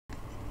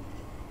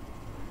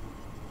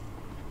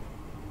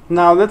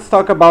Now let's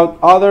talk about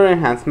other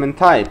enhancement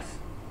types.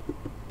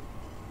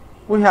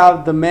 We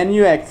have the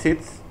menu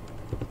exits.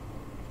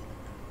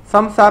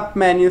 Some SAP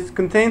menus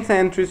contain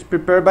entries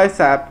prepared by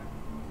SAP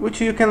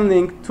which you can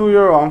link to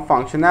your own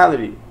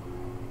functionality,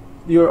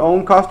 your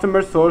own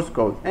customer source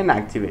code, and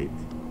activate.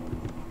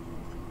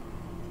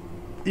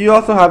 You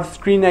also have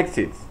screen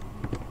exits.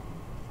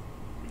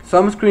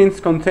 Some screens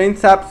contain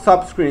SAP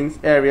subscreens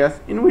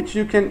areas in which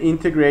you can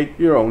integrate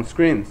your own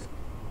screens.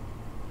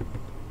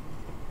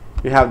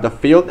 You have the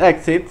field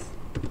exits.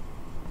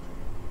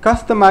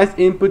 Customized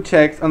input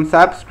checks on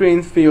SAP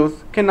screens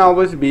fields can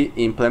always be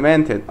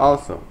implemented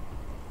also,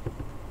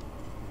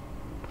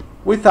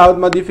 without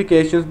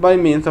modifications by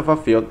means of a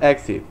field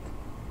exit.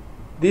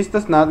 This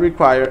does not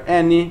require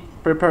any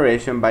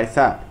preparation by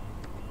SAP.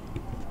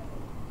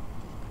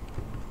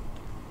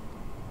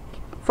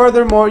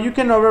 Furthermore, you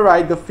can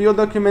override the field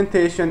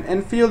documentation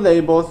and field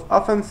labels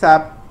of a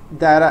SAP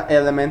data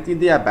element in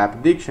the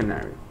ABAP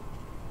dictionary.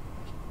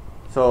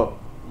 So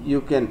you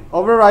can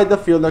override the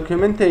field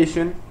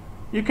documentation.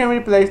 You can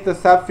replace the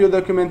SAP field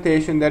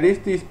documentation that is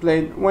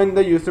displayed when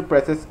the user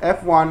presses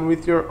F1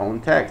 with your own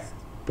text.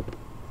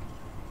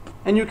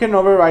 And you can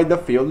override the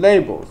field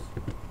labels.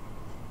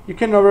 You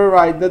can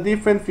override the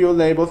different field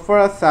labels for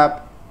a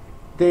SAP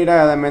data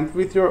element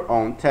with your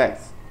own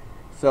text.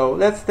 So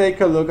let's take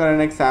a look at an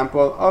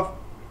example of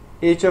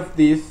each of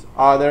these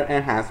other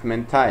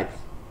enhancement types.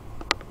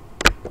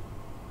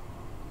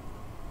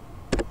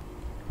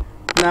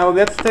 Now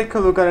let's take a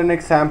look at an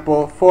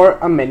example for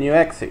a menu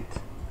exit.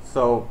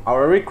 So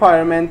our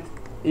requirement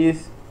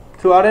is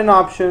to add an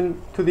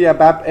option to the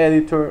ABAP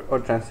editor or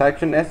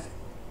transaction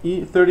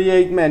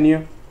SE38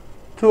 menu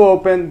to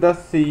open the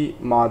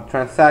CMOD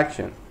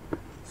transaction.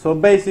 So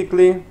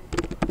basically,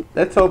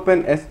 let's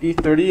open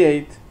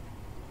SE38.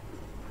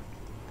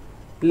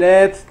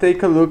 Let's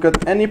take a look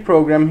at any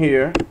program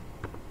here.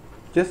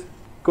 Just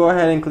go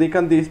ahead and click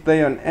on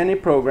display on any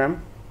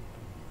program.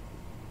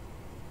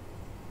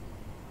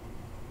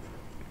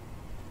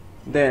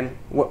 Then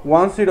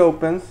once it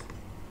opens,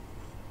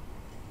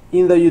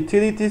 in the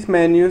utilities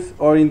menus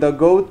or in the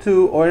go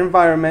to or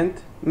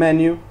environment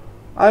menu,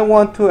 I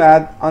want to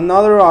add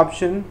another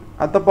option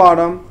at the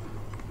bottom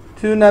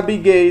to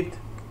navigate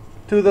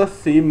to the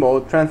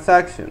CMOD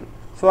transaction.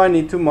 So I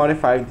need to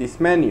modify this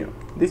menu.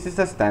 This is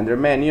a standard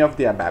menu of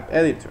the ABAP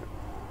editor.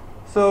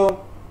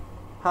 So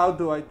how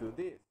do I do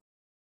this?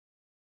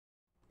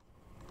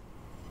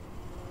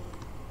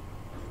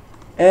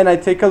 And I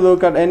take a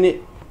look at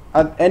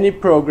any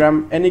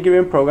program, any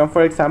given program.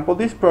 For example,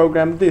 this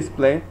program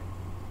display.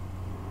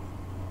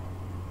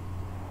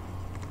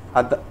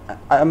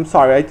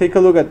 I take a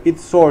look at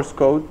its source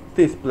code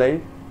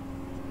display.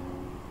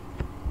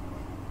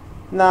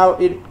 Now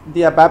the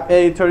ABAP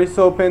editor is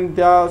open,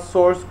 the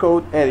source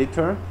code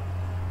editor.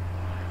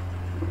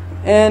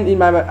 And in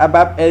my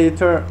ABAP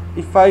editor,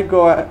 if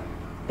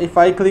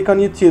I click on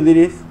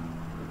utilities,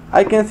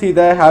 I can see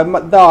that I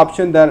have the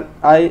option that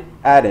I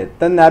added,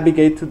 the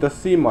navigate to the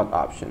CMOD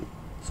option.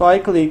 So I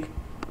click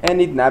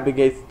and it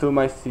navigates to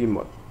my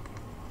CMOD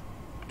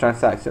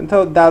transaction.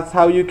 So that's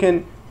how you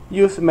can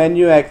use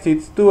menu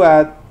exits to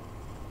add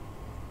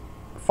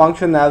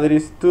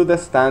functionalities to the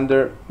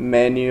standard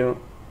menu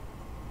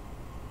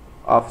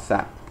of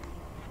SAP.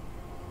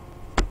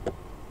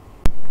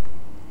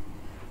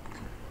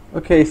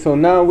 Okay, so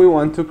now we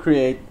want to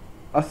create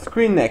a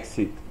screen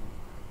exit.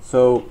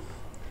 So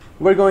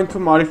we're going to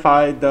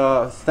modify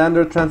the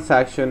standard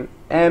transaction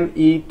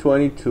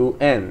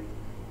ME22N.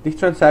 This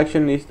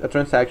transaction is a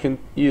transaction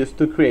used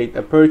to create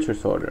a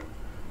purchase order.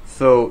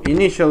 So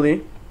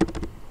initially,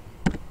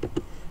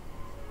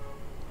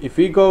 if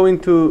we go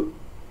into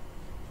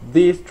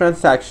this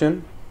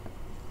transaction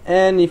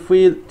and if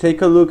we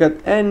take a look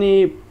at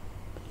any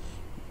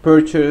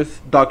purchase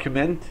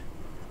document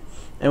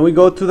and we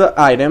go to the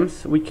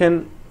items, we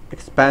can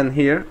expand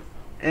here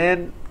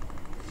and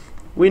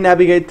we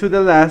navigate to the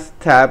last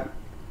tab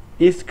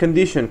is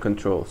condition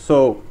control.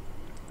 So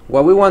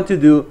what we want to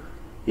do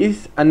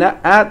is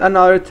add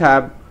another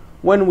tab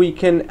when we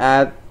can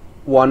add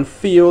one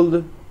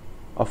field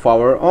of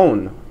our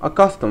own, a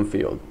custom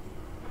field.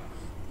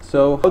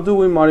 So how do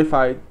we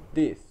modify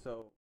this?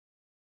 So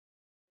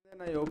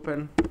then I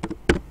open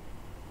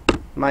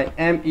my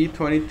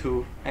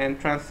ME22N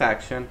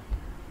transaction,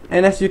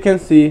 and as you can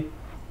see,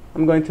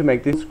 I'm going to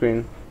make this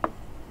screen.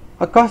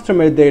 A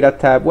customer data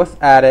tab was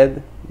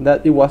added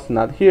that it was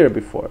not here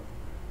before.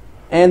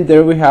 And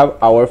there we have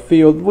our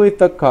field with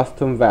a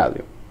custom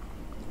value.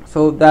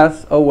 So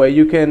that's a way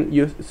you can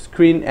use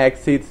screen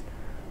exits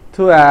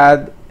to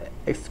add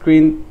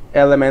screen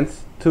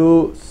elements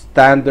to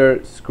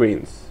standard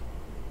screens.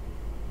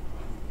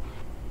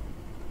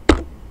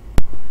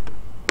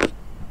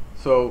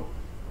 So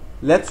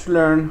let's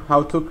learn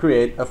how to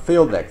create a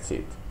field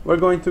exit. We're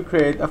going to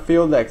create a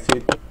field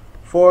exit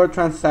for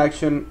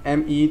transaction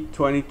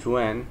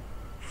ME22N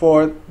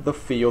for the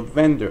field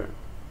vendor.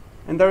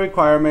 And the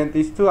requirement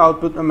is to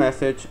output a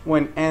message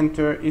when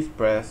enter is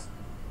pressed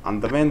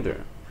on the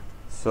vendor.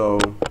 So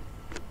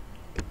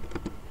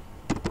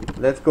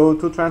let's go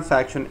to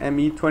transaction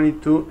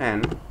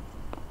ME22N,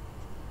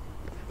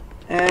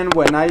 and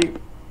when I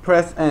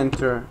press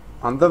enter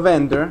on the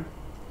vendor,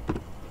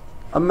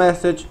 a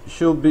message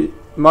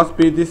must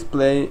be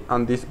displayed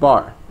on this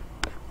bar.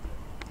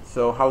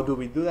 So how do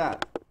we do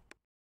that?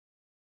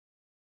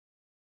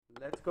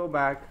 Let's go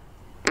back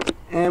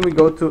and we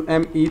go to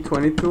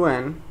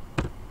ME22N,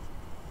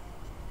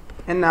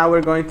 and now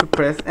we're going to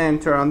press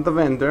enter on the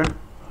vendor,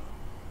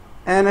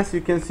 and as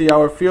you can see,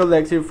 our field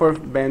exit for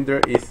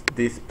vendor is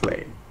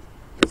displayed.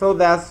 So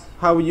that's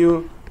how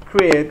you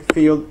create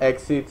field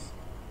exits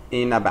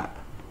in ABAP.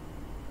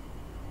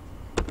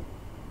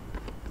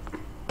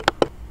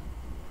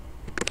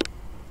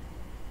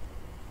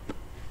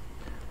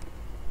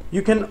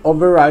 You can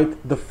overwrite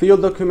the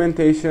field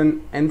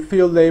documentation and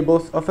field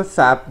labels of a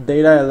SAP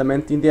data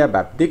element in the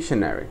ABAP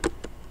dictionary.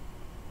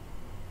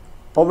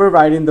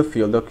 Overwriting the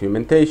field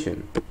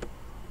documentation.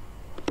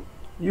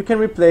 You can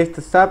replace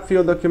the SAP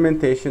field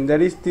documentation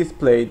that is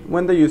displayed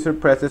when the user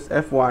presses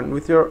F1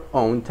 with your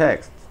own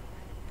text.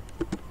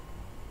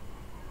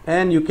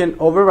 And you can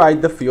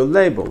override the field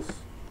labels.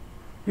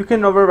 You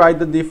can override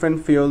the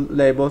different field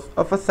labels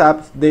of a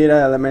SAP data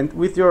element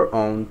with your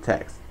own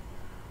text.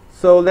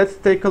 So let's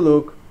take a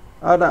look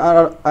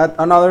at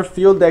another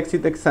field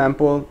exit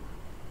example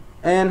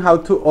and how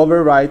to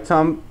override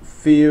some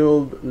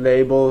field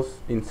labels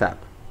in SAP.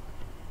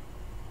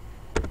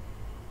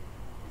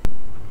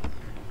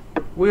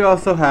 We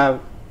also have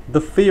the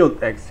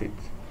field exit.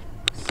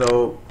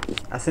 So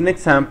as an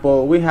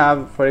example, we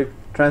have for a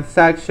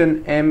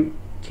transaction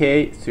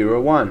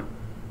MK01.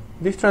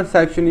 This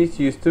transaction is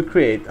used to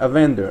create a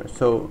vendor.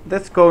 So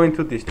let's go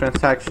into this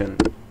transaction.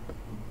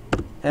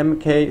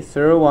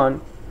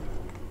 MK01.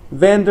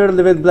 Vendor,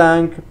 leave it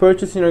blank.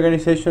 Purchasing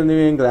organization,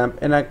 leave it blank.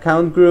 And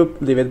account group,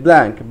 leave it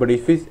blank. But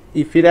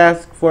if it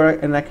asks for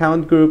an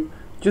account group,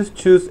 just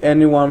choose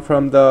anyone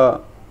from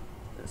the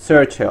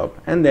search help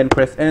and then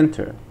press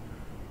enter.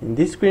 In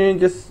this screen,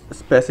 just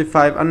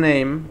specify a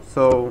name,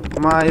 so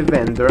my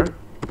vendor,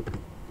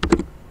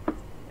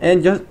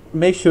 and just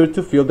make sure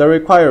to fill the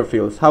required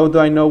fields. How do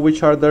I know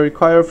which are the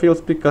required fields?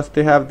 Because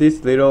they have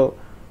this little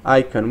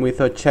icon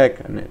with a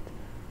check on it.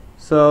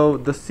 So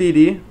the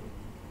city,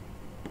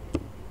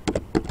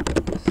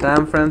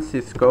 San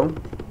Francisco,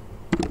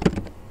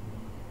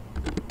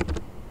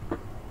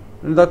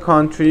 the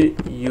country,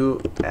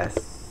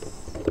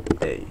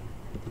 USA,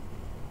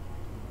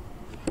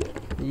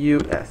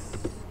 US.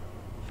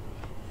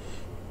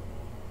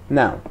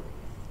 Now,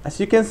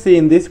 as you can see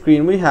in this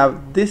screen, we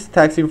have this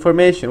tax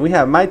information. We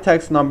have my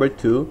tax number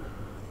 2,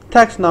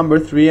 tax number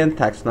 3, and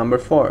tax number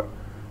 4.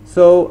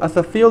 So as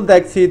a field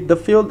exit, the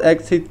field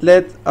exit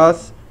lets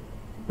us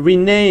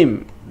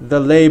rename the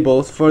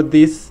labels for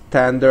these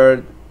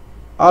standard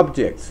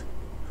objects.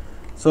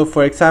 So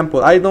for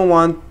example, I don't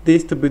want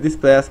this to be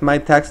displayed as my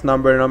tax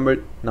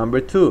number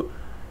 2.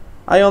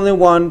 I only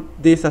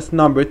want this as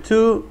number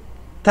 2,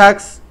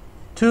 tax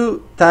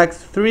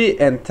 3,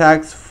 and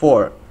tax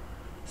 4.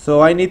 So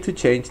I need to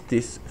change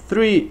these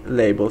 3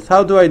 labels.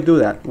 How do I do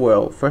that?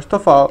 Well, first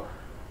of all,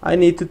 I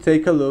need to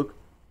take a look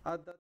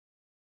at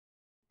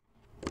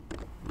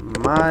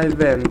my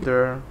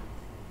vendor,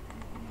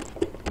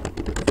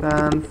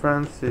 San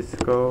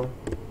Francisco,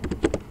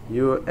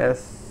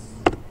 US,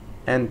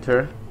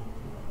 enter.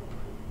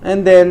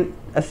 And then,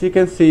 as you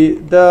can see,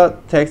 the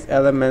text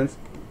elements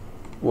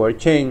were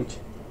changed.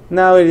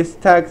 Now it is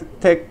tax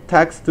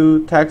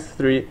 2, tax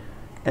 3,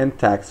 and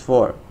tax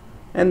 4.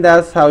 And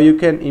that's how you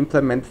can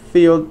implement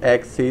field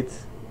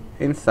exits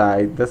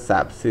inside the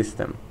SAP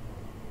system.